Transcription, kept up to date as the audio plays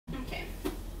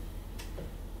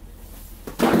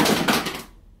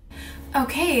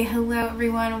Okay, hello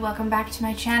everyone, welcome back to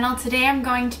my channel. Today I'm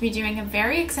going to be doing a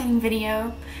very exciting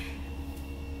video.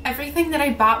 Everything that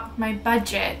I bought with my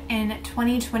budget in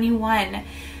 2021.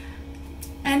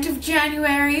 End of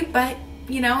January, but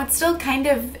you know, it's still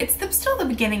still the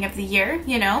beginning of the year,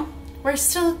 you know? We're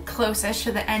still close-ish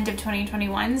to the end of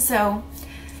 2021, so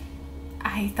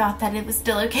I thought that it was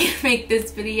still okay to make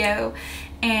this video.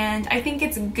 And I think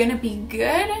it's gonna be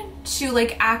good to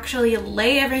like actually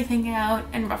lay everything out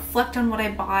and reflect on what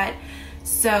I bought.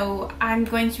 So I'm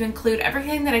going to include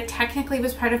everything that I technically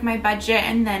was part of my budget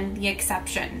and then the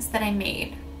exceptions that I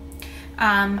made.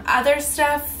 Other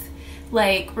stuff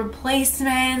like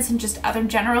replacements and just other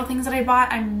general things that I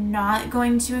bought, I'm not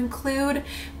going to include,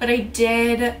 but I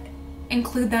did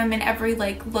include them in every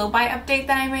like low buy update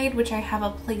that I made, which I have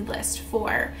a playlist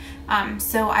for.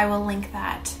 So I will link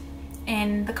that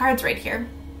in the cards right here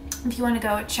if you want to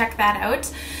go check that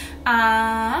out.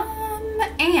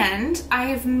 And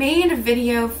I've made a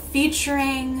video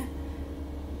featuring,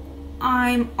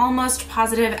 I'm almost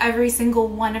positive, every single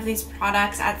one of these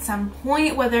products at some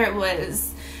point, whether it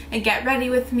was a get ready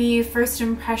with me, first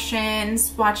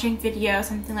impressions, watching video,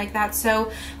 something like that.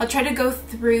 So I'll try to go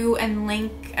through and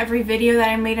link every video that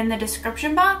I made in the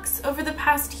description box over the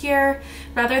past year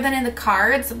rather than in the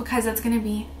cards, because that's going to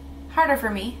be harder for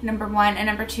me, number one, and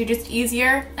number two, just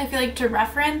easier, I feel like, to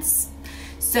reference.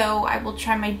 So I will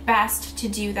try my best to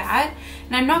do that.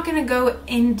 And I'm not going to go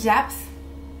in depth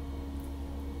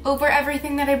over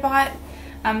everything that I bought,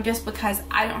 just because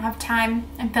I don't have time.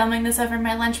 I'm filming this over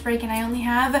my lunch break and I only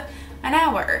have an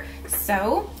hour.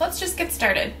 So let's just get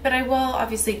started, but I will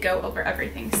obviously go over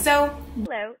everything. So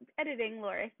hello, editing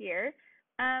Laura here.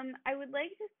 I would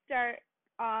like to start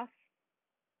off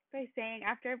by saying,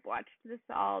 after I've watched this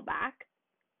all back,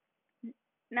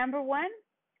 number one,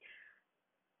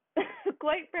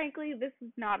 quite frankly, this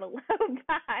is not a low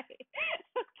buy.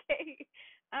 Okay.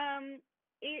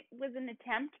 It was an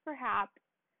attempt, perhaps,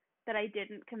 that I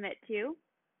didn't commit to.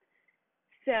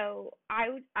 So I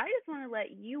just want to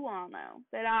let you all know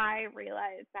that I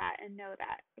realize that and know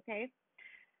that, okay?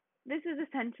 This is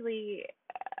essentially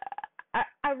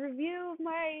a review of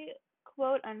my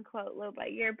quote-unquote low-buy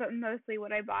year, but mostly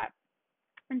what I bought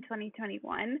in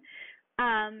 2021.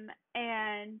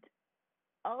 And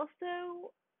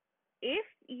also, if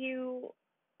you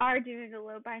are doing a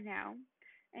low-buy now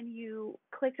and you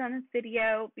clicked on this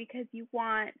video because you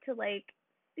want to like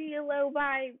see a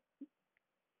low-buy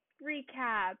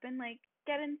recap and like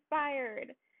get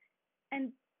inspired,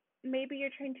 and maybe you're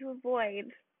trying to avoid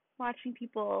watching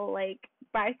people like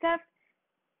buy stuff,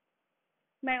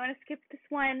 might want to skip this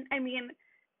one. I mean,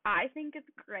 I think it's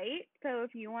great, so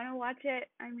if you want to watch it,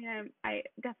 I mean, I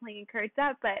definitely encourage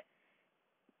that. But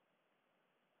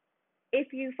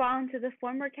if you fall into the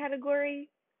former category,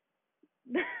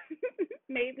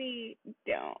 maybe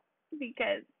don't,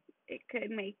 because it could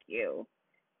make you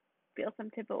feel some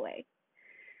type of way.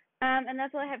 And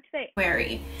that's all I have to say.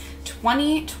 February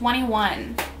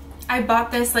 2021. I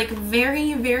bought this like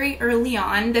very, very early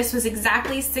on. This was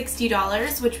exactly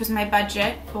 $60, which was my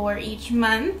budget for each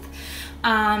month.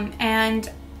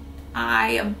 And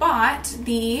I bought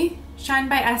the Shine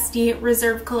by SD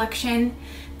Reserve Collection.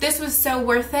 This was so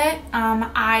worth it.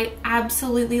 I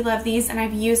absolutely love these and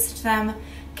I've used them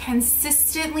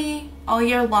consistently all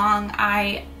year long.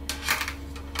 I'm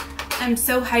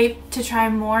so hyped to try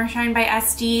more Shine by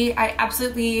SD. I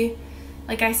absolutely,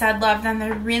 like I said, love them.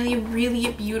 They're really,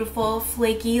 really beautiful,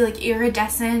 flaky, like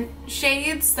iridescent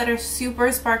shades that are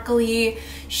super sparkly,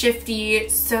 shifty,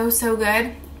 so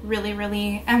good. Really,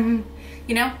 really,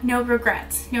 you know, no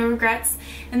regrets.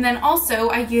 And then also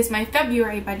I used my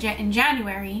February budget in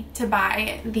January to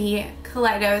buy the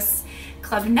Kaleidos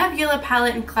Club Nebula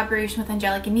palette in collaboration with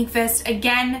Angelic and Nyqvist.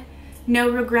 Again, no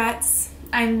regrets.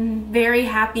 I'm very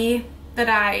happy that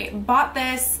I bought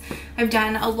this. I've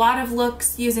done a lot of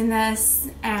looks using this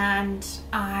and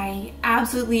I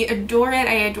absolutely adore it.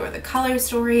 I adore the color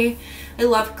story. I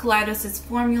love Kaleidos'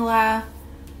 formula.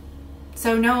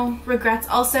 So no regrets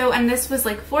also. And this was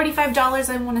like $45,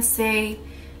 I want to say.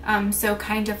 So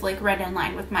kind of like right in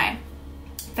line with my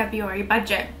February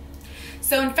budget.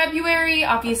 So in February,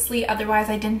 obviously, otherwise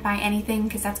I didn't buy anything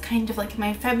because that's kind of like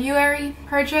my February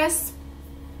purchase.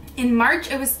 In March,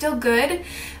 it was still good.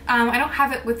 I don't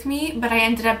have it with me, but I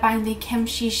ended up buying the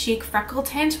Kimchi Chic Freckle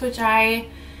Tint, which I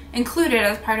included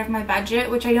as part of my budget,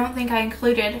 which I don't think I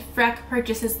included Freck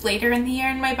purchases later in the year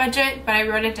in my budget, but I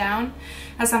wrote it down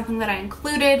as something that I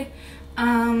included.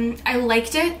 I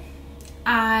liked it.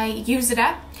 I used it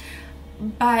up.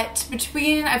 But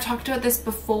between, I've talked about this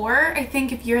before, I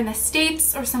think if you're in the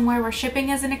States or somewhere where shipping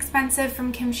isn't expensive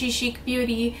from Kimchi Chic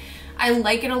Beauty, I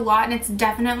like it a lot, and it's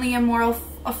definitely a more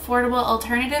affordable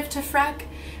alternative to Freck,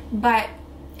 but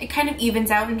it kind of evens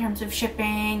out in terms of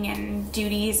shipping and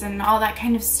duties and all that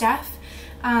kind of stuff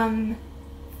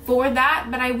for that,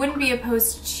 but I wouldn't be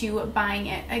opposed to buying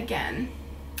it again.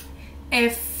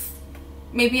 If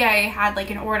maybe I had like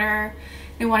an order,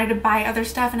 I wanted to buy other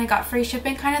stuff and I got free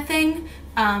shipping kind of thing.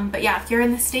 But yeah, if you're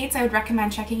in the States, I would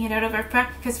recommend checking it out over Freck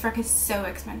because Freck is so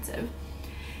expensive.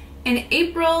 In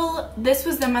April, this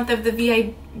was the month of the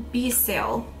VIB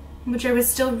sale, which I was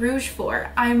still rouge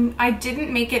for. I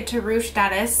didn't make it to rouge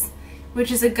status,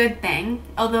 which is a good thing,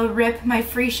 although rip my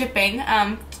free shipping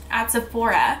at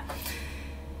Sephora.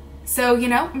 So, you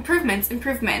know, improvements.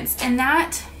 And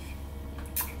that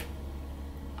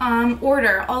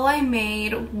order, all I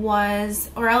made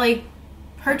was, or all I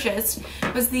purchased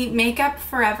was the Makeup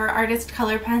Forever Artist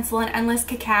Color Pencil in Endless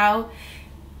Cacao.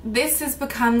 This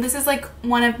is like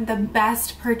one of the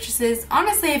best purchases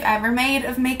honestly I've ever made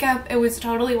of makeup. It was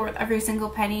totally worth every single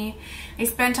penny I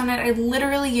spent on it. I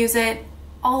literally use it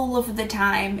all of the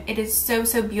time. It is so,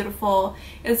 so beautiful.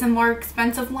 It's a more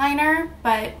expensive liner,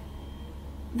 but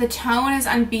the tone is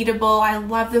unbeatable. I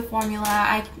love the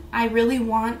formula. I really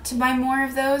want to buy more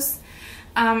of those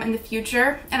in the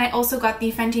future. And I also got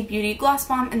the Fenty Beauty Gloss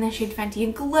Bomb in the shade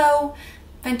Fenty Glow.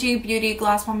 Fenty Beauty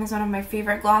Gloss Bomb is one of my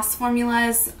favorite gloss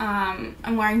formulas.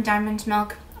 I'm wearing Diamond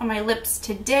Milk on my lips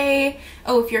today.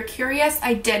 Oh, if you're curious,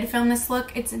 I did film this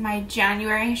look. It's in my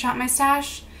January Shop My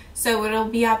Stash, so it'll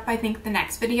be up, I think, the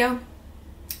next video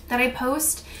that I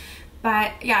post.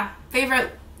 But yeah,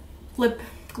 favorite lip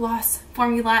gloss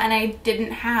formula, and I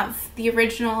didn't have the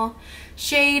original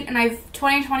shade, and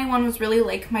 2021 was really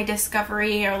like my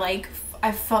discovery, or like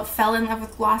I fell in love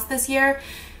with gloss this year,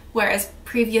 whereas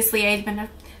previously I'd been a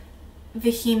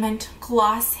vehement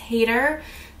gloss hater,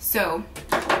 so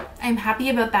I'm happy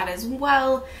about that as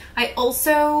well. I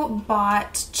also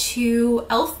bought 2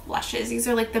 e.l.f. blushes. These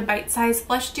are like the bite-sized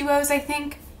blush duos, I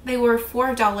think. They were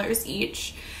 $4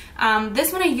 each.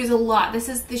 This one I use a lot. This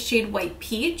is the shade White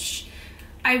Peach.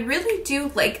 I really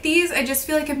do like these. I just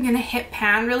feel like I'm gonna hit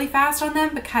pan really fast on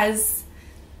them because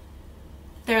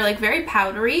they're like very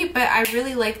powdery, but I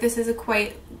really like this as a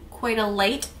quite a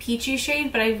light peachy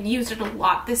shade, but I've used it a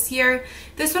lot this year.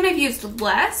 This one I've used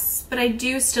less, but I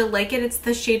do still like it. It's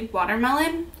the shade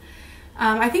Watermelon.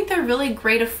 I think they're really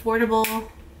great affordable,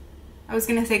 I was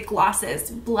gonna say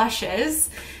blushes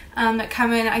that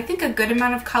come in, I think, a good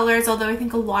amount of colors, although I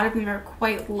think a lot of them are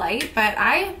quite light, but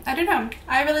I don't know.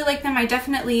 I really like them. I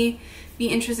definitely be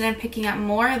interested in picking up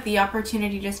more. The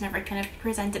opportunity just never kind of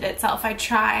presented itself. I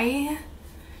try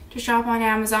to shop on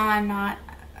Amazon, not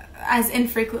as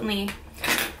infrequently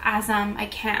as I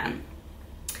can.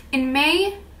 In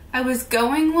May, I was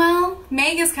going well.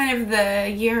 May is kind of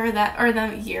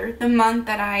the month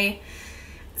that I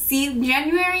see.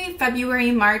 January,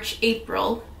 February, March,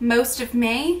 April, most of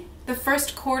May, the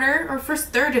first quarter or first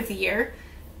third of the year,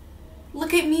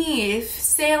 look at me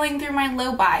sailing through my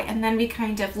low buy, and then we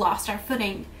kind of lost our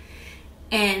footing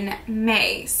in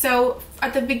May. So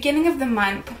at the beginning of the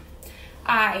month,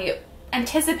 I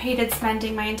anticipated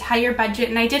spending my entire budget,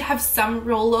 and I did have some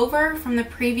rollover from the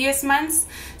previous months,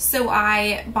 so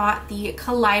I bought the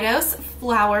Kaleidos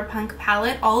Flower Punk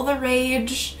palette, all the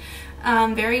rage,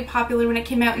 very popular when it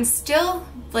came out, and still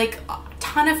like a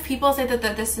ton of people say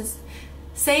that this is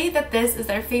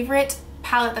their favorite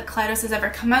palette that Kaleidos has ever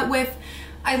come out with.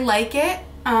 I like it.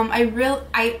 I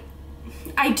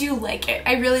do like it.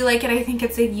 I really like it. I think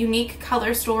it's a unique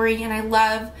color story, and I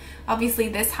love obviously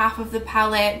this half of the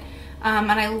palette.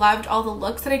 And I loved all the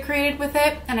looks that I created with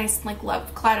it, and I like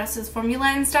loved Kaleidos' formula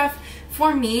and stuff.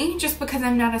 For me, just because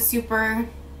I'm not a super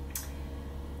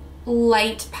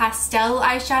light pastel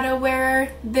eyeshadow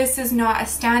wearer, this is not a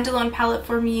standalone palette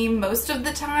for me most of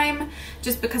the time,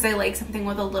 just because I like something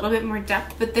with a little bit more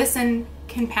depth. But this in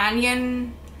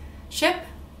companionship,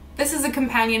 this is a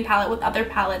companion palette with other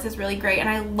palettes, is really great, and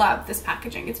I love this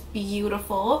packaging. It's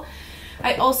beautiful.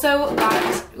 I also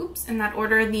got, oops, in that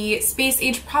order, the Space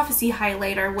Age Prophecy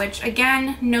highlighter, which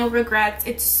again, no regrets.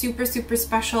 It's super, super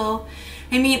special.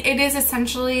 I mean, it is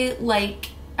essentially like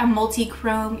a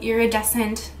multi-chrome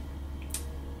iridescent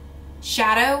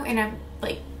shadow in a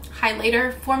like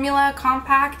highlighter formula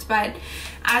compact, but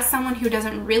as someone who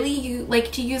doesn't really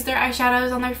like to use their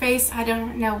eyeshadows on their face, I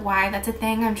don't know why that's a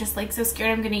thing. I'm just like so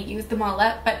scared I'm gonna use them all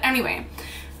up. But anyway,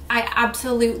 I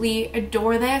absolutely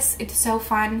adore this. It's so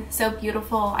fun, so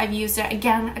beautiful. I've used it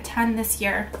again a ton this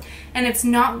year, and it's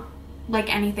not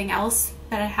like anything else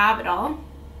that I have at all.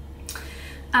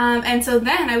 And so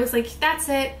then I was like, that's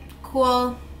it,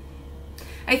 cool.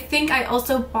 I think I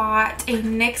also bought a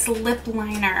NYX lip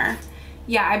liner.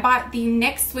 Yeah, I bought the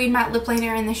NYX Suede Matte Lip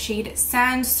Liner in the shade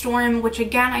Sandstorm, which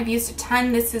again, I've used a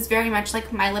ton. This is very much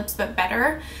like My Lips but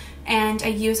better. And I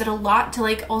use it a lot to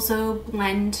like also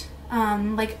blend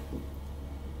like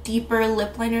deeper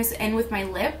lip liners in with my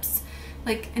lips,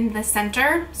 like in the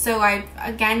center. So I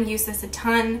again use this a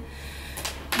ton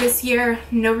this year.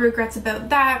 No regrets about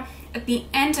that. At the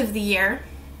end of the year,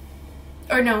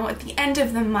 or no, at the end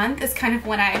of the month is kind of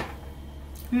when I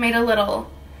made a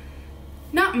little,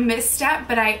 not misstep,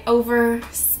 but I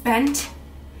overspent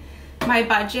my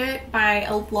budget by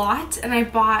a lot, and I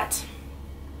bought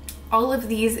all of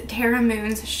these Terra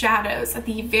Moon's shadows at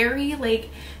the very, like,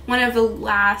 one of the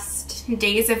last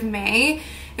days of May.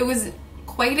 It was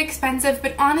quite expensive,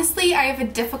 but honestly, I have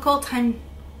a difficult time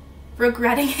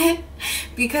regretting it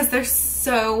because they're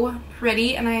so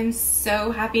pretty and I am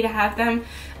so happy to have them.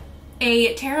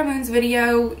 A Terra Moon's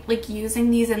video, like,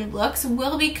 using these in looks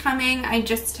will be coming. I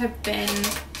just have been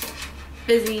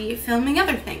busy filming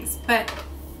other things, but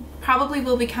probably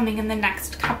will be coming in the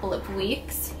next couple of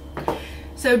weeks.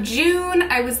 So June,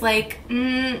 I was like,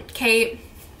 Kate,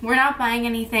 we're not buying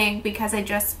anything because I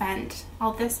just spent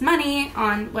all this money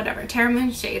on whatever, Terra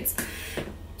Moon shades.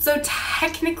 So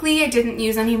technically I didn't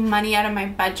use any money out of my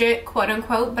budget, quote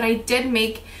unquote, but I did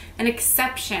make an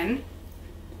exception,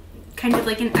 kind of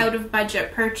like an out of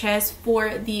budget purchase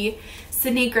for the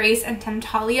Sydney Grace and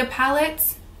Temptalia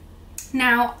palettes.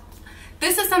 Now,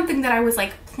 this is something that I was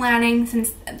like planning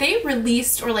since they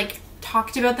released, or like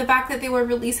talked about the fact that they were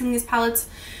releasing these palettes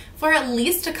for at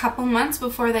least a couple months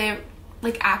before they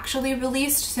like actually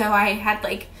released. So I had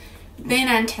like been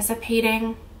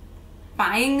anticipating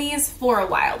buying these for a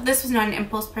while. This was not an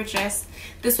impulse purchase.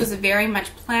 This was very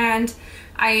much planned.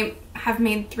 I have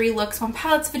made 3 looks on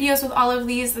palettes videos with all of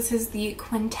these. This is the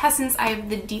Quintessence. I have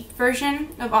the deep version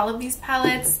of all of these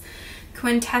palettes.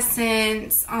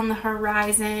 Quintessence, On the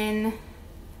Horizon,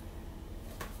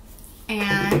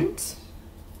 and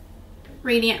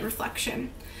Radiant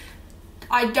Reflection.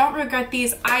 I don't regret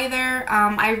these either.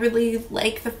 I really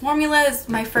like the formula. It's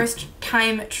my first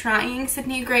time trying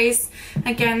Sydney Grace.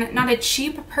 Again, not a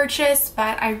cheap purchase,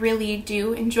 but I really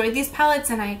do enjoy these palettes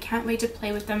and I can't wait to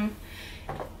play with them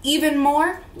even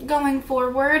more going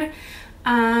forward.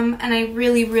 And I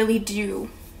really, really do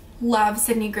love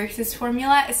Sydney Grace's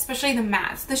formula, especially the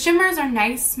mattes. The shimmers are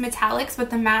nice metallics,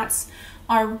 but the mattes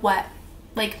are what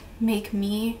like make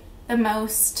me the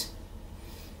most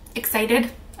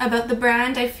excited about the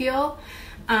brand, I feel.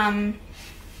 But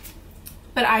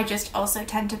I just also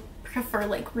tend to prefer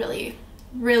like really,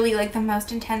 really like the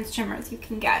most intense shimmers you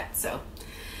can get. So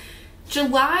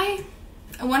July,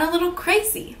 I went a little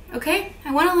crazy, okay?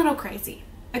 I went a little crazy.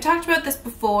 I talked about this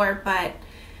before, but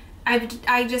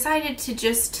I decided to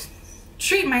just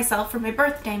treat myself for my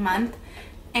birthday month,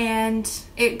 and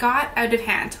it got out of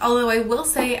hand. Although I will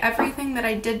say everything that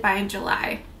I did buy in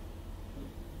July,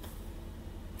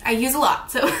 I use a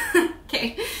lot, so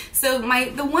okay. So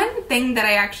the one thing that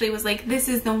I actually was like, this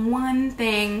is the one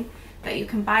thing that you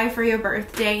can buy for your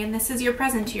birthday, and this is your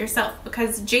present to yourself,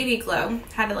 because JD Glow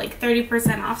had a like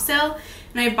 30% off sale,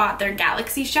 and I bought their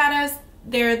Galaxy shadows.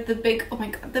 They're the big, oh my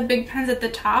god, the big pens at the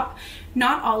top.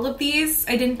 Not all of these,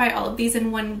 I didn't buy all of these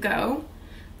in one go,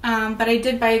 but I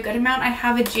did buy a good amount. I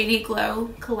have a JD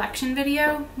Glow collection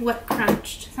video. What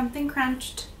crunched? Something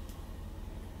crunched.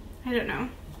 I don't know.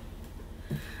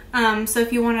 So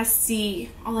if you want to see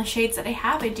all the shades that I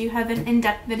have, I do have an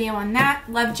in-depth video on that.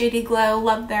 Love JD Glow,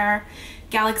 love their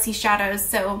Galaxy shadows,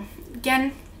 so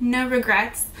again, no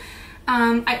regrets.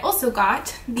 I also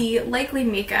got the Likely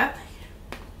Makeup,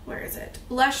 where is it?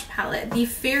 Blush palette, the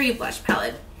Fairy Blush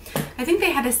palette. I think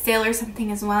they had a sale or something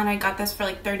as well, and I got this for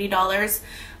like $30.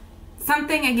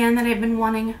 Something, again, that I've been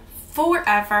wanting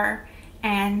forever,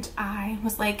 and I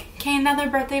was like, okay, another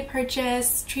birthday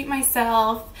purchase, treat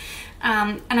myself.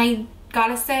 And I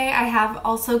gotta say, I have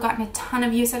also gotten a ton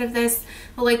of use out of this.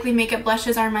 The Likely Makeup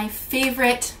blushes are my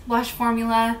favorite blush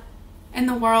formula in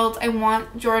the world. I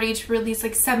want Jordy to release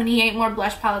like 78 more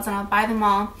blush palettes and I'll buy them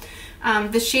all.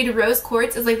 The shade Rose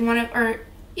Quartz is like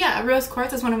Rose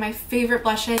Quartz is one of my favorite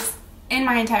blushes in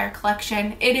my entire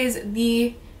collection. It is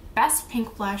the best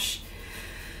pink blush.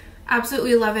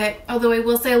 Absolutely love it. Although I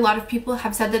will say a lot of people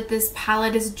have said that this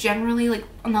palette is generally like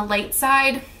on the light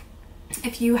side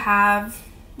if you have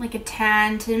like a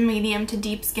tan to medium to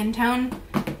deep skin tone,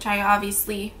 which I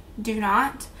obviously do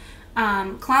not.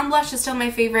 Clown Blush is still my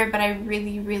favorite, but I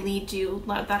really, really do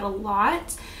love that a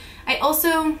lot. I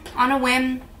also, on a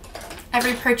whim,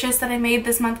 every purchase that I made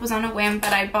this month was on a whim,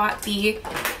 but I bought the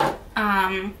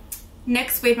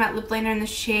NYX Suede Matte Lip Liner in the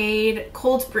shade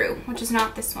Cold Brew, which is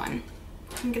not this one.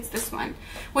 I think it's this one,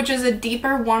 which is a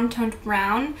deeper warm toned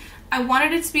brown. I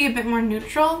wanted it to be a bit more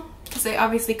neutral because I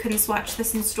obviously couldn't swatch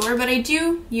this in store, but I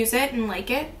do use it and like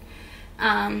it.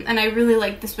 And I really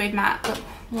like the Suede Matte Lip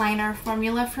Liner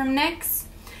formula from NYX.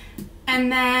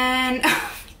 And then,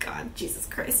 oh my god, Jesus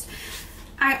Christ.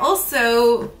 I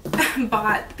also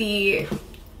bought the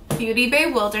Beauty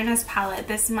Bay Wilderness palette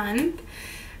this month.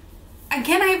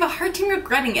 Again, I have a hard time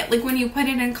regretting it. Like when you put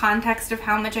it in context of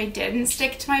how much I didn't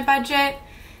stick to my budget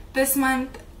this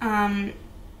month,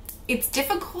 it's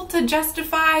difficult to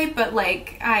justify, but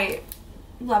like I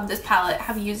love this palette,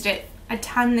 have used it a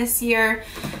ton this year.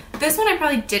 This one I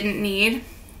probably didn't need.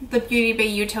 The Beauty Bay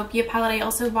Utopia palette I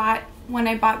also bought when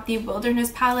I bought the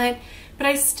Wilderness palette, but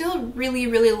I still really,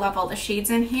 really love all the shades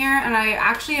in here, and I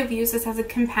actually have used this as a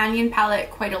companion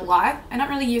palette quite a lot. I don't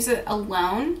really use it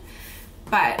alone,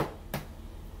 but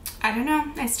I don't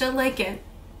know, I still like it.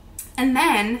 And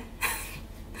then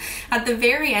at the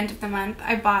very end of the month,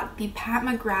 I bought the Pat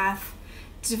McGrath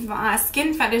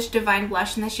Skin Fetish Divine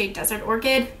Blush in the shade Desert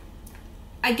Orchid.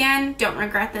 Again, don't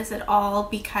regret this at all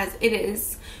because it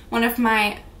is one of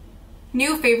my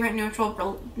new favorite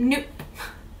neutral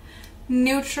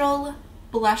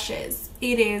blushes.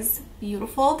 It is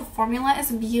beautiful. The formula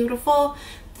is beautiful.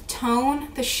 The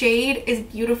tone, the shade is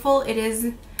beautiful. It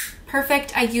is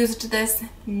perfect. I used this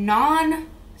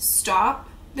non-stop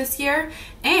this year,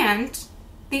 and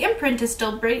the imprint is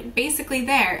still basically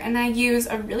there, and I use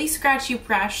a really scratchy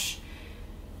brush.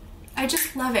 I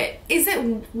just love it. Is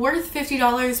it worth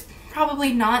 $50?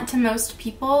 Probably not to most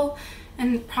people,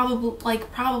 and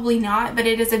probably not, but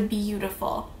it is a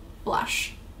beautiful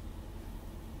blush.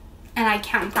 And I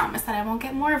can promise that I won't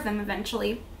get more of them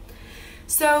eventually.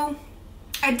 So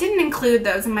I didn't include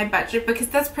those in my budget because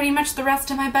that's pretty much the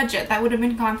rest of my budget. That would have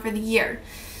been gone for the year.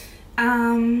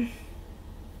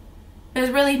 There's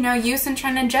really no use in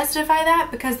trying to justify that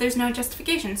because there's no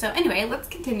justification. So anyway, let's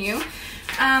continue.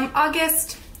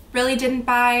 August, really didn't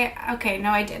buy. Okay, no,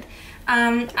 I did.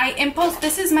 I impulse.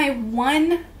 This is my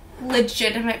one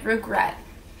legitimate regret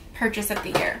purchase of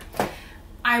the year.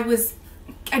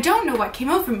 I don't know what came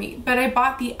over me, but I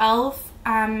bought the e.l.f.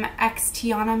 X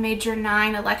Tiana Major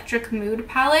 9 Electric Mood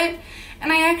palette,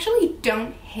 and I actually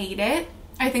don't hate it.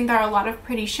 I think there are a lot of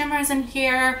pretty shimmers in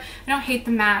here. I don't hate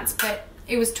the mattes, but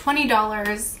it was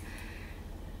 $20.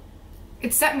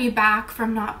 It set me back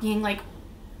from not being like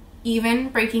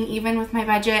breaking even with my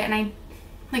budget, and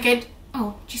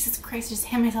oh Jesus Christ, I just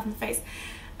hit myself in the face.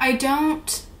 I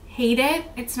don't hate it.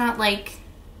 It's not like,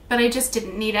 but I just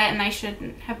didn't need it and I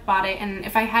shouldn't have bought it, and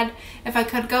if I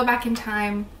could go back in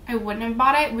time, I wouldn't have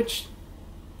bought it, which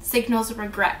signals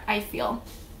regret, I feel.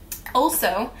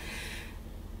 Also,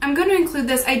 I'm going to include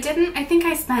this. I think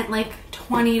I spent like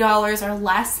 $20 or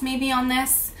less maybe on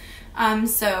this.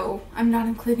 So I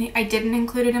didn't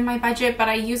include it in my budget, but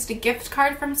I used a gift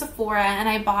card from Sephora and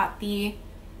I bought the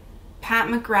Pat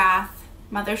McGrath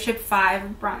Mothership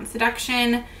 5 Bronze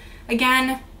Seduction.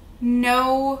 Again,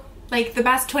 like the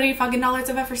best $20 fucking I've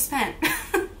ever spent.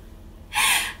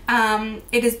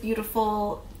 It is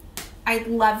beautiful. I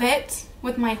love it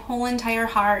with my whole entire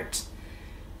heart.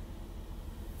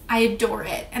 I adore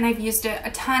it, and I've used it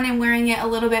a ton. I'm wearing it a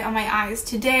little bit on my eyes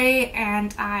today,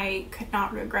 and I could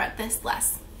not regret this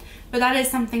less. But that is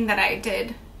something that I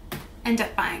did end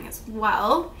up buying as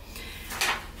well.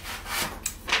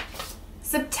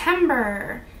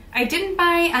 September, I didn't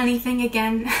buy anything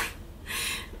again.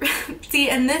 See,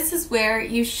 and this is where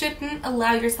you shouldn't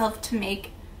allow yourself to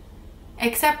make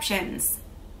exceptions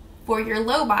for your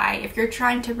low buy if you're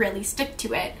trying to really stick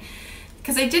to it.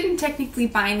 Because I didn't technically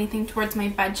buy anything towards my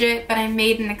budget, but I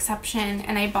made an exception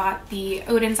and I bought the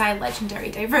Odin's Eye Legendary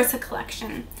Diversa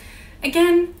collection.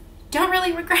 Again, don't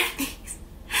really regret these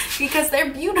because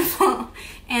they're beautiful,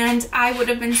 and I would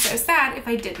have been so sad if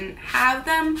I didn't have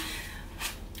them.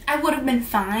 I would have been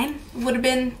fine. It would have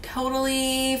been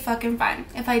totally fucking fine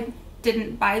if I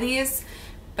didn't buy these,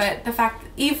 but the fact,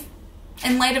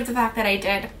 in light of the fact that I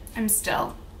did, I'm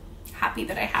still happy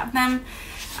that I have them.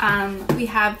 We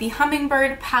have the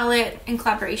Hummingbird palette in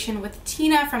collaboration with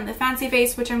Tina from the Fancy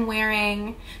Face, which I'm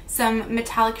wearing some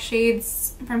metallic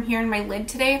shades from here in my lid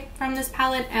today from this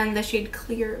palette, and the shade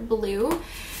Clear Blue.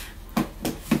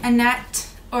 Annette,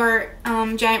 or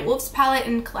Giant Wolf's palette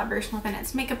in collaboration with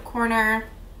Annette's Makeup Corner.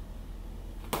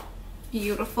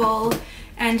 Beautiful.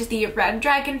 And the Red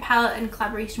Dragon palette in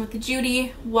collaboration with the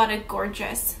Judy. What a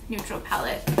gorgeous neutral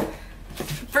palette.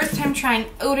 First time trying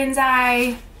Odin's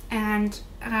Eye, and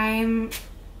I'm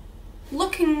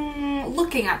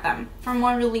looking at them for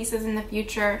more releases in the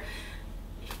future.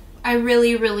 I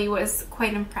really, really was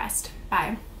quite impressed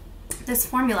by this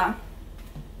formula.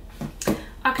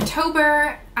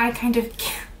 October, I kind of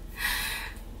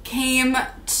came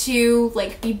to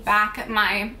like be back at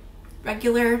my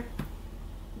regular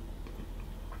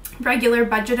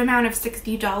budget amount of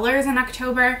 $60 in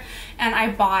October, and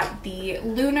I bought the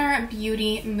Lunar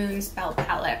Beauty Moonspell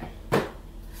palette,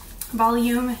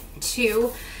 volume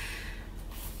 2.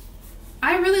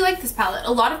 I really like this palette.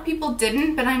 A lot of people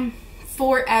didn't, but I'm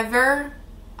forever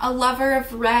a lover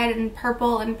of red and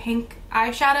purple and pink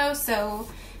eyeshadow, so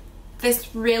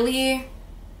this really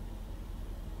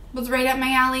was right up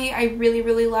my alley. I really,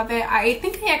 really love it. I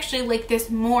think I actually like this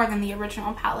more than the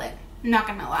original palette, not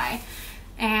gonna lie.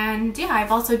 And yeah,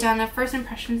 I've also done a first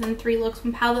impressions and 3 looks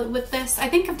one palette with this. I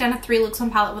think I've done a 3 looks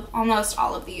one palette with almost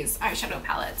all of these eyeshadow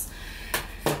palettes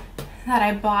that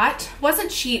I bought.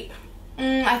 Wasn't cheap.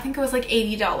 I think it was like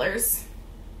 $80.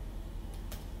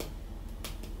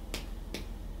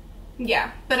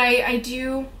 Yeah, but I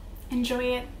do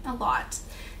enjoy it a lot.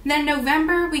 And then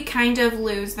November, we kind of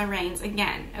lose the reins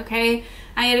again, okay?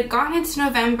 I had gone into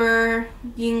November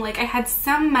being like, I had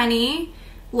some money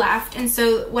left, and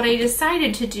so what I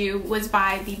decided to do was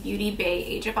buy the Beauty Bay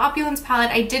Age of Opulence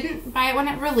palette. I didn't buy it when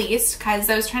it released because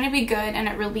I was trying to be good, and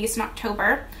it released in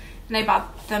October, and I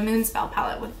bought the Moonspell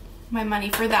palette with my money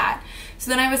for that.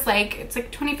 So then I was like, it's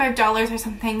like $25 or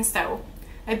something, so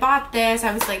I bought this.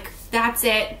 I was like, that's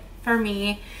it for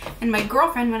me. And my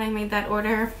girlfriend, when I made that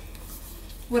order,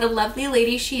 what a lovely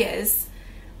lady she is,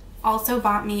 also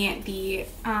bought me the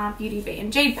Beauty Bay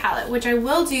and Jade palette, which I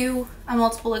will do a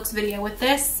multiple looks video with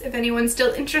this if anyone's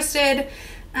still interested.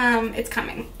 It's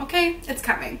coming, okay? It's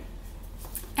coming.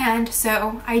 And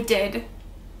so I did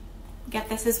get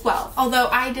this as well, although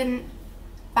I didn't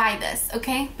buy this,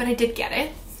 okay? But I did get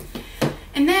it.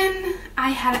 And then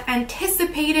I had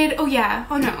anticipated, oh yeah,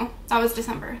 oh no, that was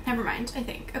December, never mind, I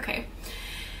think, okay.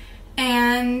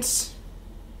 And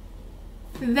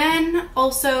then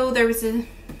also there was a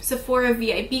Sephora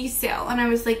VIB sale, and I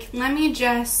was like, let me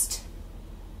just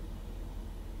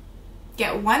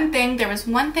get one thing. There was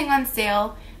one thing on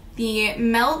sale. The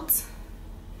Melt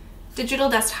Digital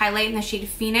Dust Highlight in the shade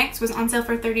Phoenix was on sale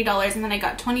for $30, and then I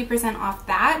got 20% off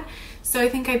that. So I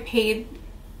think I paid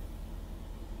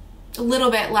a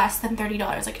little bit less than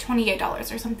 $30, like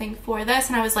 $28 or something for this,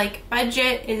 and I was like,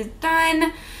 budget is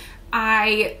done.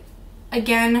 I,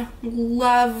 again,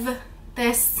 love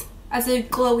this as a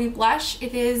glowy blush.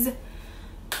 It is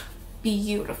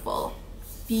beautiful,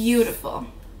 beautiful,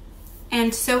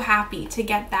 and so happy to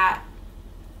get that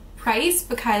price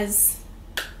because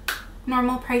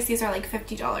normal prices are like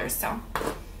 $50, so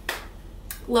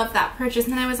love that purchase.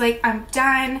 And then I was like, I'm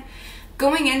done.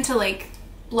 Going into like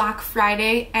Black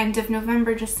Friday, end of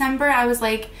November, December, I was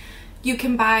like, you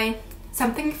can buy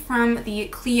something from the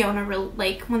Clionadh,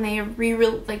 like when they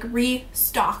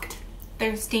restocked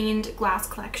their stained glass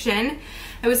collection.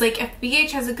 I was like, if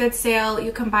BH has a good sale,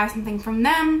 you can buy something from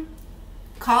them.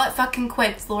 Call it fucking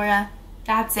quits, Laura.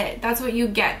 That's it. That's what you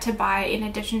get to buy in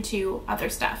addition to other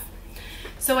stuff.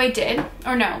 So I did,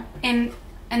 or no, and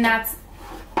that's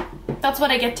what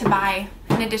I get to buy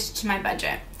in addition to my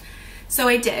budget. So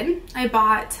I did. I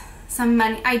bought some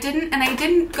money. I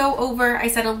didn't go over, I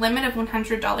set a limit of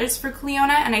 $100 for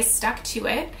Clionadh, and I stuck to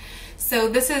it. So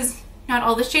this is not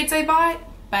all the shades I bought,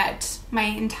 but my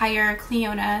entire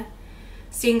Clionadh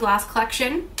stained glass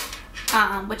collection,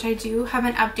 which I do have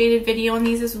an updated video on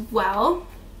these as well.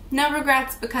 No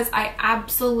regrets because I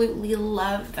absolutely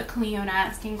love the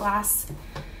Clionadh stained glass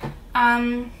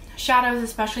shadows,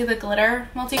 especially the glitter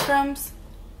multi-chromes.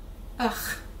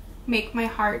 Ugh, make my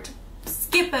heart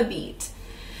skip a beat.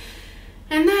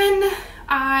 And then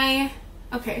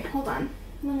okay, hold on,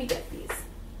 let me get these.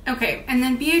 Okay, and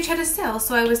then BH had a sale,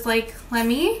 so I was like, let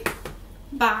me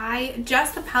buy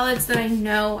just the palettes that I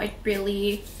know I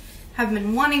really have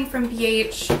been wanting from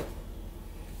BH.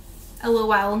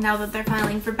 LOL, now that they're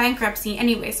filing for bankruptcy.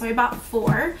 Anyway, so I bought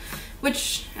 4,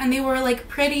 and they were like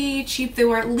pretty cheap. They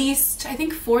were at least, I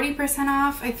think, 40%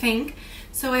 off, I think.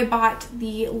 So I bought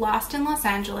the Lost in Los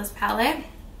Angeles palette,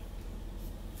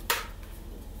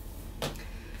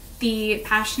 the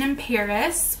Passion in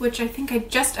Paris, which I think I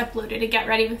just uploaded to get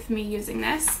ready with me using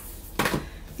this,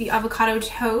 the Avocado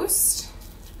Toast,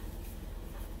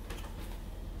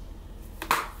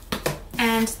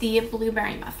 and the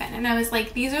Blueberry Muffin. And I was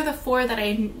like, these are the 4 that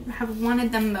I have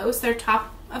wanted the most. They're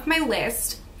top of my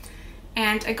list,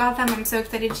 and I got them. I'm so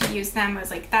excited to use them. I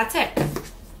was like, that's it.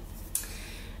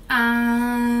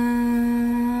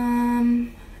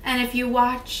 And if you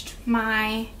watched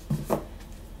my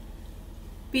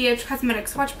BH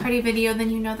Cosmetics watch party video, then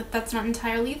you know that that's not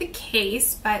entirely the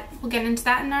case, but we'll get into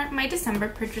that in my December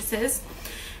purchases.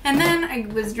 And then I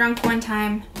was drunk one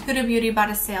time, Huda Beauty bought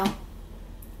a sale,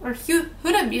 or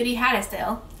Huda Beauty had a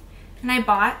sale, and I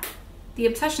bought the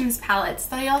Obsessions palettes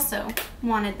that I also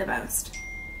wanted the most.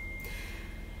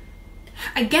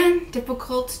 Again,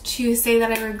 difficult to say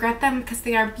that I regret them because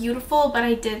they are beautiful, but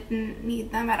I didn't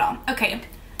need them at all. Okay.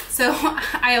 So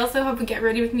I also have a get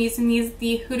ready with me using these,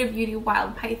 the Huda Beauty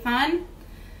Wild Python.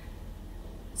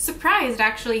 Surprised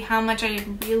actually how much I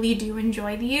really do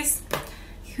enjoy these.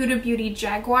 Huda Beauty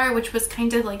Jaguar, which was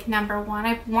kind of like #1.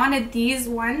 I've wanted these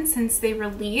ones since they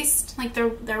released, like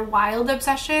their Wild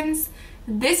Obsessions.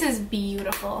 This is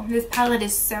beautiful. This palette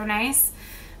is so nice.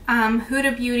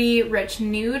 Huda Beauty Rich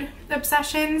Nude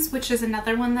Obsessions, which is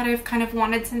another one that I've kind of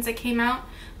wanted since it came out.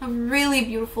 A really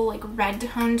beautiful like red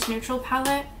toned neutral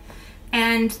palette.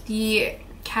 And the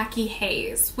Khaki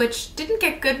Haze, which didn't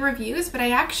get good reviews, but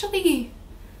I actually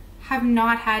have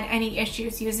not had any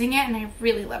issues using it, and I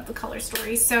really love the color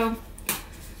story. So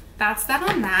that's that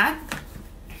on that.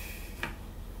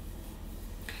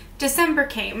 December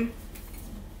came,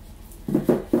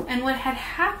 and what had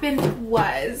happened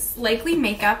was Likely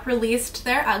Makeup released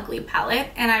their Ugly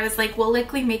palette, and I was like, well,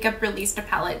 Likely Makeup released a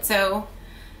palette, so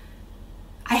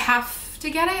I have to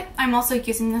get it. I'm also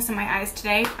using this in my eyes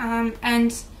today,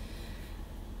 and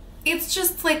it's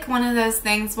just like one of those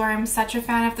things where I'm such a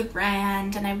fan of the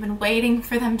brand, and I've been waiting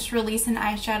for them to release an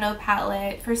eyeshadow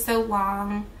palette for so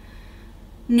long.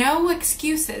 No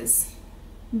excuses,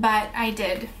 but I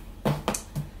did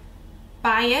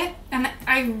buy it, and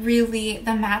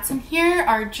the mattes in here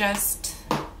are just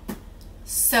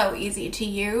so easy to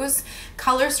use.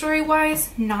 Color story wise,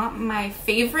 not my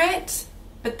favorite,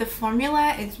 but the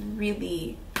formula is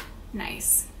really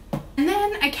nice. And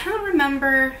then I can't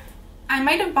remember, I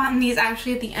might have bought these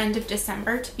actually at the end of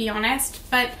December, to be honest,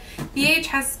 but BH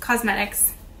has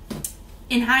cosmetics.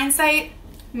 In hindsight,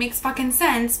 makes fucking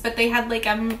sense, but they had like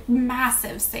a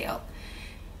massive sale.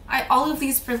 All of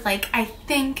these were like, I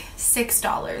think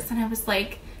 $6, and I was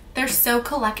like, they're so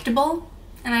collectible,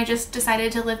 and I just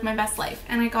decided to live my best life,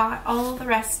 and I got all of the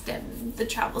rest of the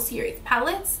Travel Series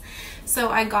palettes. So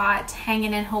I got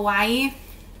Hangin' in Hawaii,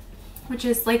 which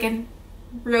is like a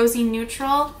rosy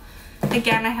neutral.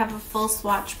 Again, I have a full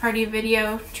swatch party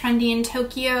video. Trendy in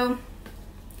Tokyo,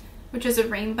 which is a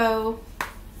rainbow.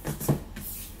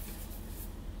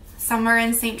 Summer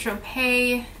in Saint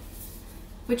Tropez,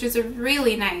 which is a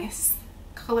really nice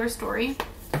color story.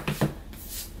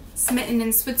 Smitten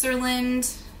in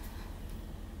Switzerland.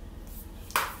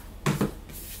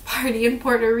 Party in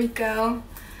Puerto Rico.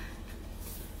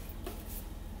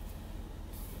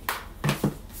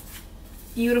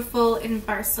 Beautiful in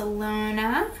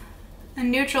Barcelona. A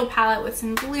neutral palette with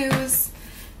some blues.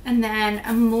 And then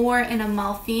Amore in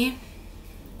Amalfi.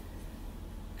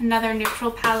 Another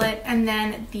neutral palette. And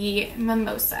then the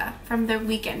Mimosa from the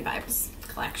Weekend Vibes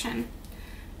collection.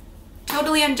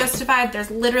 Totally unjustified. There's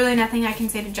literally nothing I can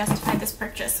say to justify this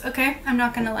purchase, okay? I'm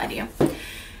not gonna lie to you.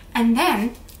 And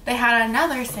then they had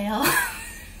another sale.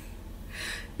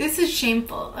 This is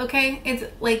shameful, okay? It's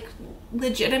like,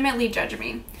 legitimately judge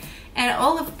me. And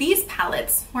all of these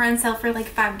palettes were on sale for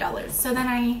like $5, so then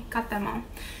I got them all.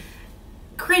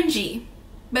 Cringy,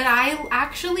 but I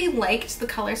actually liked the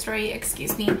color story,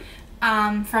 excuse me,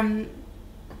 from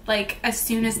like as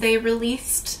soon as they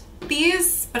released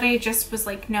these, but I just was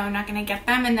like, no, I'm not gonna get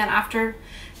them. And then after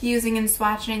using and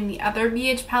swatching the other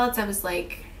BH palettes, I was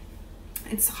like,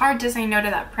 it's hard to say no to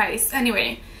that price.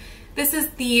 Anyway, this is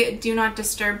the Do Not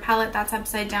Disturb palette. That's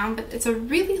upside down, but it's a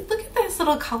really, look at this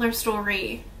little color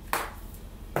story.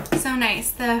 So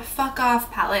nice. The Fuck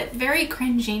Off palette, very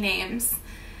cringy names,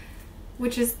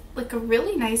 which is like a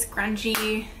really nice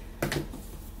grungy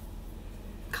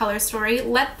color story.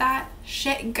 Let That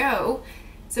Shit Go.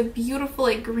 It's a beautiful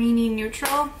like greeny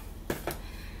neutral.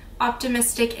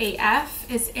 Optimistic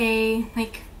AF is a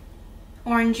like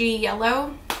orangey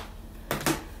yellow,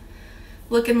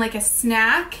 looking like a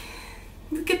snack.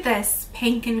 Look at this,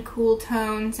 pink and cool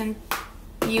tones and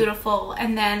beautiful.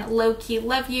 And then Low Key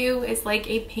Love You is like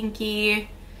a pinky,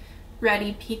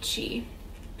 reddy peachy,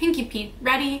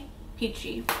 reddy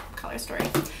peachy color story.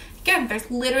 Again,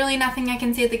 there's literally nothing I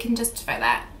can say that can justify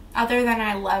that, other than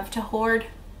I love to hoard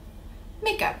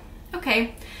makeup.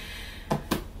 Okay.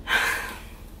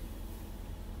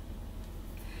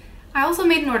 I also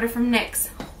made an order from NYX.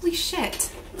 Holy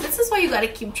shit. This is why you gotta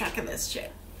keep track of this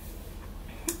shit.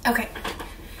 Okay.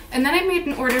 And then I made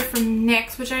an order from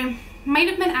NYX, which might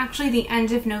have been actually the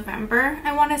end of November,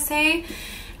 I want to say.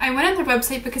 I went on their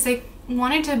website because I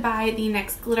wanted to buy the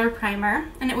NYX glitter primer,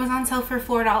 and it was on sale for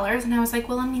 $4, and I was like,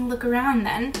 well, let me look around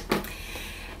then.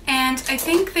 And I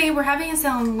think they were having a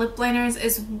sale on lip liners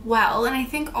as well, and I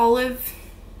think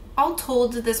all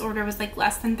told this order was like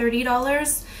less than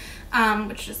 $30,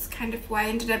 which is kind of why I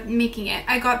ended up making it.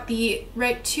 I got the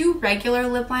two regular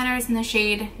lip liners in the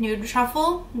shade Nude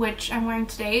Truffle, which I'm wearing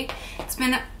today. It's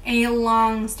been a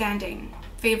long-standing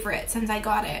favorite since I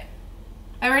got it.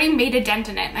 I already made a dent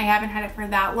in it, and I haven't had it for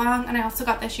that long. And I also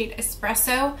got the shade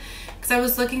Espresso because I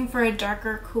was looking for a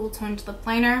darker cool-toned lip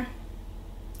liner,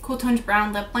 cool-toned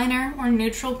brown lip liner, or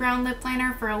neutral brown lip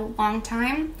liner for a long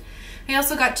time. I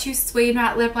also got two Suede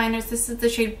Matte lip liners. This is the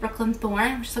shade Brooklyn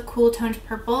Thorn, which is a cool-toned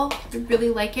purple. I really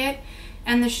like it.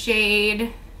 And the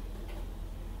shade...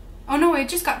 Oh no, I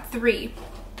just got 3.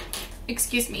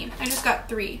 Excuse me. I just got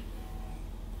 3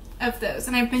 of those,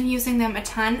 and I've been using them a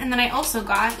ton. And then I also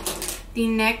got the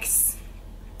NYX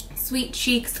Sweet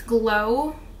Cheeks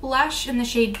Glow blush in the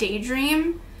shade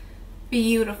Daydream.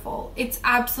 Beautiful. It's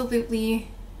absolutely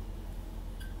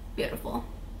beautiful.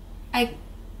 I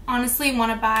honestly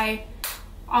want to buy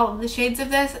all of the shades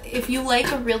of this. If you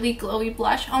like a really glowy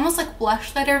blush, almost like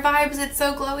blush lighter vibes, it's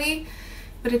so glowy,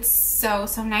 but it's so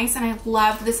nice. And I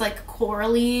love this like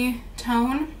corally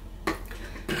tone.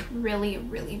 Really,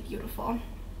 really beautiful.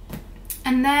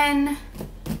 And then,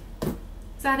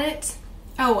 is that it?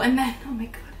 Oh, and then, oh my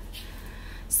god.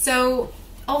 So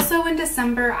also in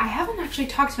December, I haven't actually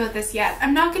talked about this yet.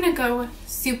 I'm not going to go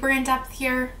super in depth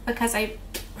here because I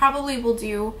probably will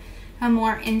do a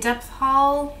more in-depth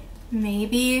haul.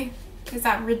 Maybe. Is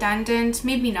that redundant?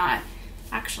 Maybe not,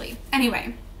 actually.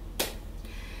 Anyway,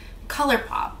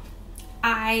 Colourpop.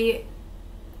 I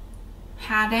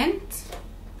hadn't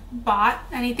bought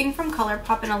anything from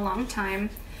Colourpop in a long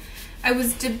time. I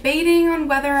was debating on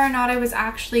whether or not I was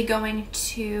actually going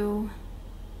to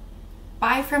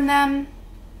buy from them.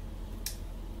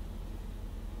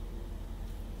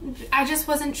 I just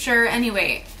wasn't sure.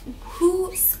 Anyway,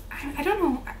 I don't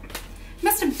know. I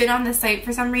must have been on the site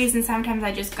for some reason. Sometimes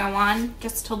I just go on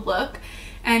just to look,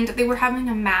 and they were having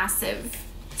a massive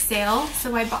sale,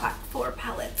 so I bought 4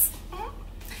 palettes.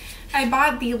 I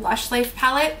bought the Lush Life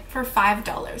palette for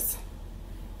 $5.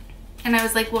 And I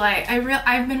was like, well,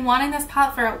 I've been wanting this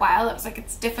palette for a while. I was like,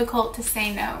 it's difficult to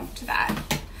say no to that.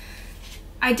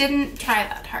 I didn't try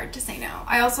that hard to say no.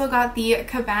 I also got the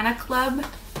Cabana Club,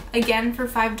 again for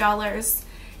 $5.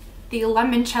 The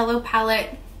Limoncello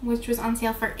palette, which was on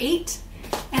sale for $8.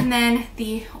 And then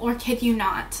the Orchid You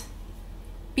Not,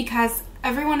 because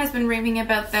everyone has been raving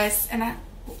about this, and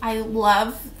I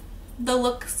love the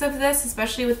looks of this,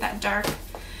 especially with that dark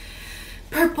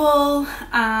purple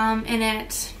in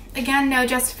it. Again, no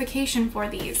justification for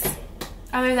these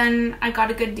other than I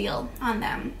got a good deal on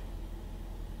them.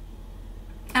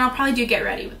 And I'll probably do Get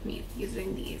Ready with me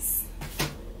using these.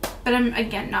 But I'm,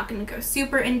 again, not going to go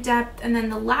super in depth. And then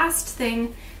the last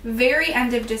thing, very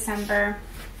end of December,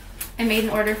 I made an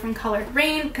order from Colored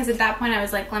Rain because at that point I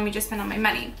was like, let me just spend all my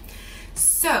money.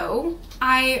 So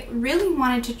I really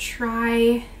wanted to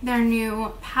try their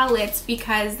new palettes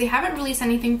because they haven't released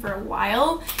anything for a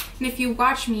while. And if you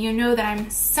watch me, you know that I'm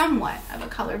somewhat of a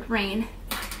Colored Rain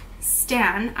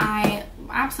stan. I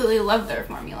absolutely love their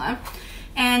formula.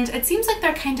 And it seems like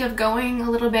they're kind of going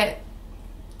a little bit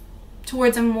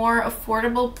towards a more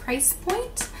affordable price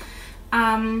point.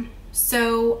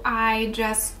 So I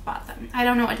just bought them. I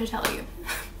don't know what to tell you.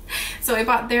 So I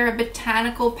bought their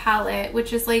Botanical palette,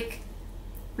 which is like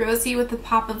rosy with a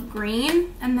pop of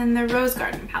green, and then the Rose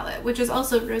Garden palette, which is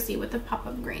also rosy with a pop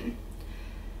of green.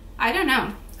 I don't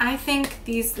know. I think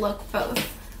these look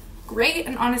both great,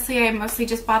 and honestly I mostly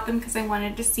just bought them because I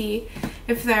wanted to see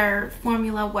if their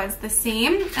formula was the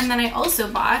same. And then I also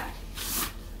bought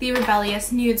the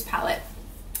Rebellious Nudes palette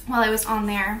while I was on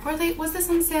there. Was this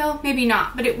on sale? Maybe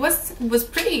not, but it was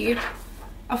pretty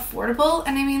affordable.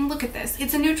 And I mean, look at this.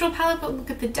 It's a neutral palette, but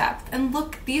look at the depth. And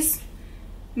look, these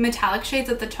metallic shades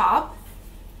at the top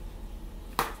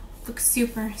look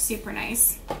super, super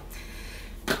nice.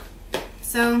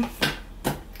 So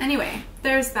anyway,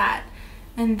 there's that.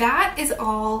 And that is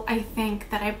all I think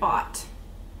that I bought.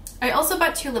 I also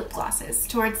bought 2 lip glosses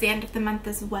towards the end of the month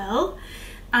as well.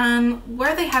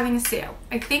 Were they having a sale?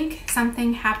 I think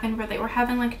something happened where they were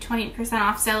having like a 20%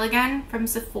 off sale again from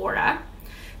Sephora.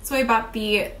 So I bought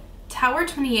the Tower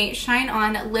 28 Shine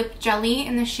On Lip Jelly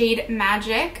in the shade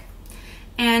Magic,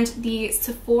 and the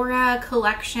Sephora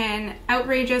Collection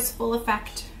Outrageous Full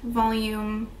Effect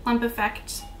Volume Plump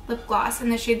Effect Lip Gloss in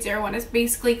the shade 01. Is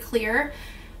basically clear.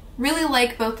 Really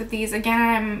like both of these. Again,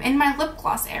 I'm in my lip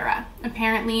gloss era.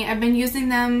 Apparently, I've been using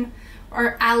them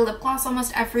or add lip gloss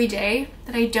almost every day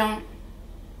that I don't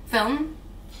film,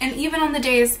 and even on the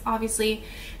days, obviously,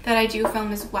 that I do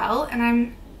film as well, and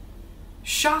I'm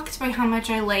shocked by how much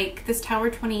I like this Tower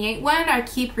 28 one. I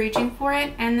keep reaching for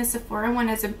it, and the Sephora one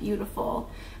is a beautiful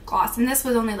gloss, and this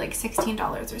was only like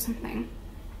 $16 or something.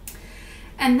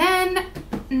 And then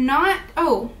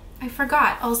oh, I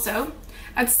forgot also,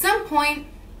 at some point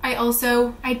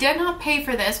I did not pay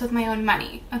for this with my own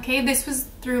money, okay? This was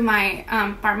through my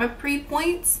Pharmaprix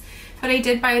points, but I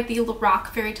did buy the Lorac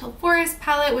Fairy Tale Forest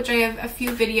palette, which I have a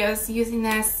few videos using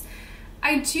this.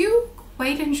 I do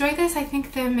quite enjoy this. I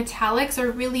think the metallics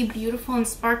are really beautiful and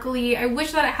sparkly. I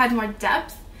wish that it had more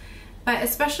depth, but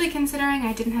especially considering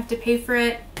I didn't have to pay for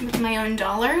it with my own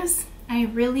dollars, I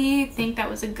really think that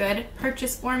was a good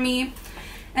purchase for me.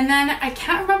 And then I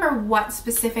can't remember what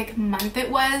specific month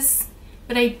it was,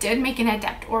 but I did make an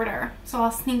Adept order, so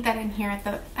I'll sneak that in here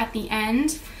at the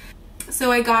end.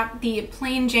 So I got the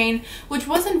Plain Jane, which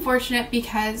was unfortunate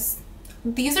because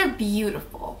these are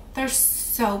beautiful. They're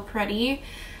so pretty.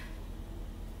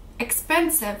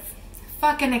 Expensive,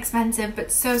 fucking expensive,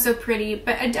 but so pretty.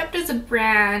 But Adept as a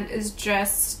brand is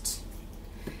just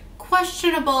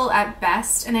questionable at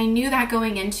best, and I knew that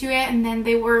going into it, and then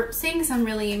they were saying some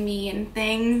really mean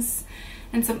things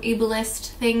and some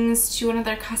ableist things to one of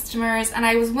their customers, and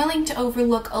I was willing to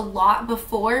overlook a lot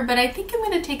before, but I think I'm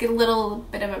going to take a little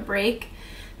bit of a break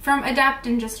from Adept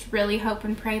and just really hope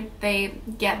and pray that they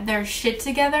get their shit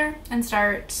together and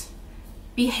start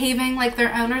behaving like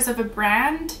they're owners of a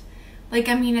brand. Like,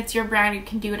 I mean, it's your brand, you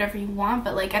can do whatever you want,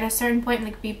 but like at a certain point,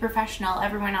 like, be professional.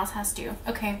 Everyone else has to.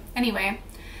 Okay, anyway.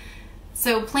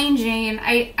 So Plain Jane,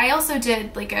 I also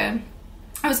did like I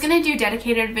was gonna do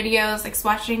dedicated videos, like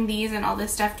swatching these and all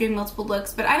this stuff, doing multiple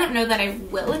looks, but I don't know that I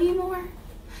will anymore.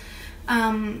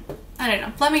 I don't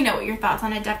know. Let me know what your thoughts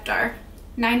on Adept are.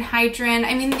 9 Hydran,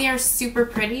 I mean, they are super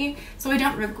pretty, so I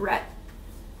don't regret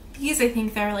these. I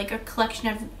think they're like a collection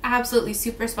of absolutely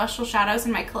super special shadows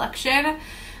in my collection.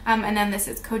 And then this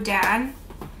is Codan.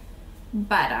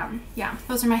 But yeah,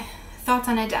 those are my thoughts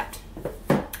on Adept.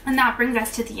 And that brings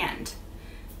us to the end.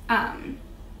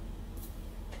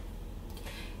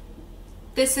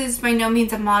 This is by no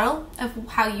means a model of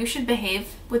how you should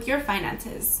behave with your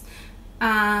finances.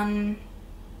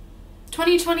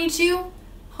 2022,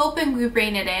 hoping we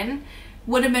rein it in,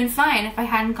 would have been fine if I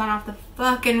hadn't gone off the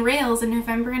fucking rails in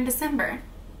November and December.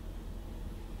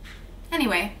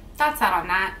 Anyway, that's that on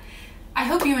that. I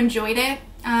hope you enjoyed it.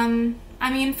 I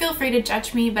mean, feel free to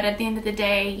judge me, but at the end of the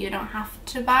day, you don't have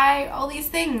to buy all these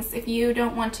things if you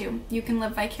don't want to. You can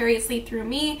live vicariously through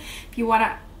me if you want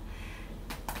to,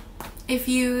 if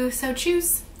you so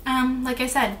choose. Like I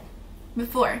said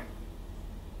before,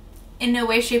 in no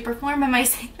way, shape, or form am I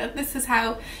saying that this is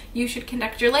how you should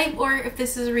conduct your life, or if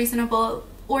this is reasonable,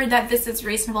 or that this is a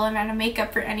reasonable amount of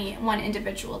makeup for any one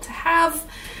individual to have.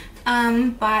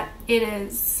 But it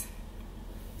is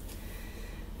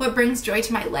what brings joy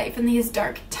to my life in these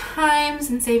dark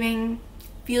times, and saving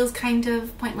feels kind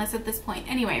of pointless at this point.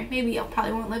 Anyway, maybe I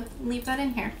probably won't leave that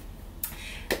in here.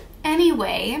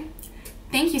 Anyway,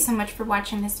 thank you so much for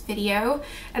watching this video.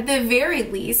 At the very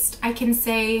least, I can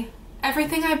say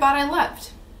everything I bought I loved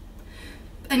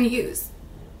and use,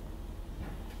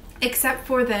 except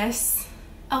for this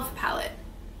e.l.f. palette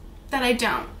that I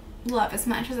don't love as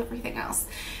much as everything else.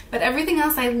 But everything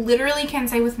else I literally can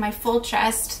say with my full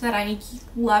chest that I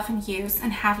love and use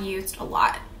and have used a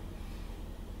lot.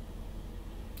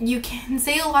 You can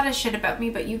say a lot of shit about me,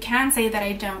 but you can say that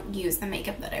I don't use the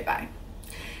makeup that I buy.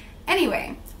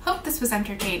 Anyway, hope this was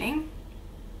entertaining.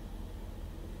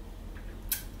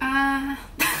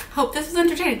 Hope this was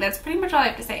entertaining. That's pretty much all I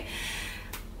have to say.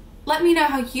 Let me know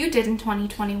how you did in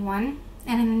 2021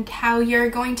 and how you're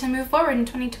going to move forward in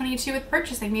 2022 with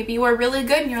purchasing. Maybe you are really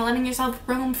good and you're letting yourself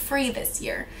roam free this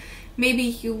year. Maybe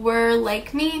you were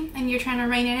like me and you're trying to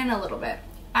rein it in a little bit.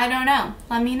 I don't know.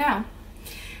 Let me know.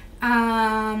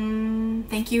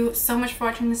 Thank you so much for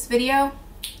watching this video.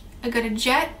 I got a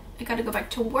jet. I gotta go back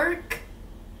to work.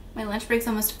 My lunch break's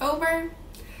almost over.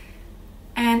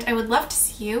 And I would love to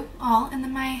see you all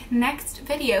in my next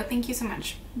video. Thank you so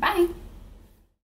much. Bye.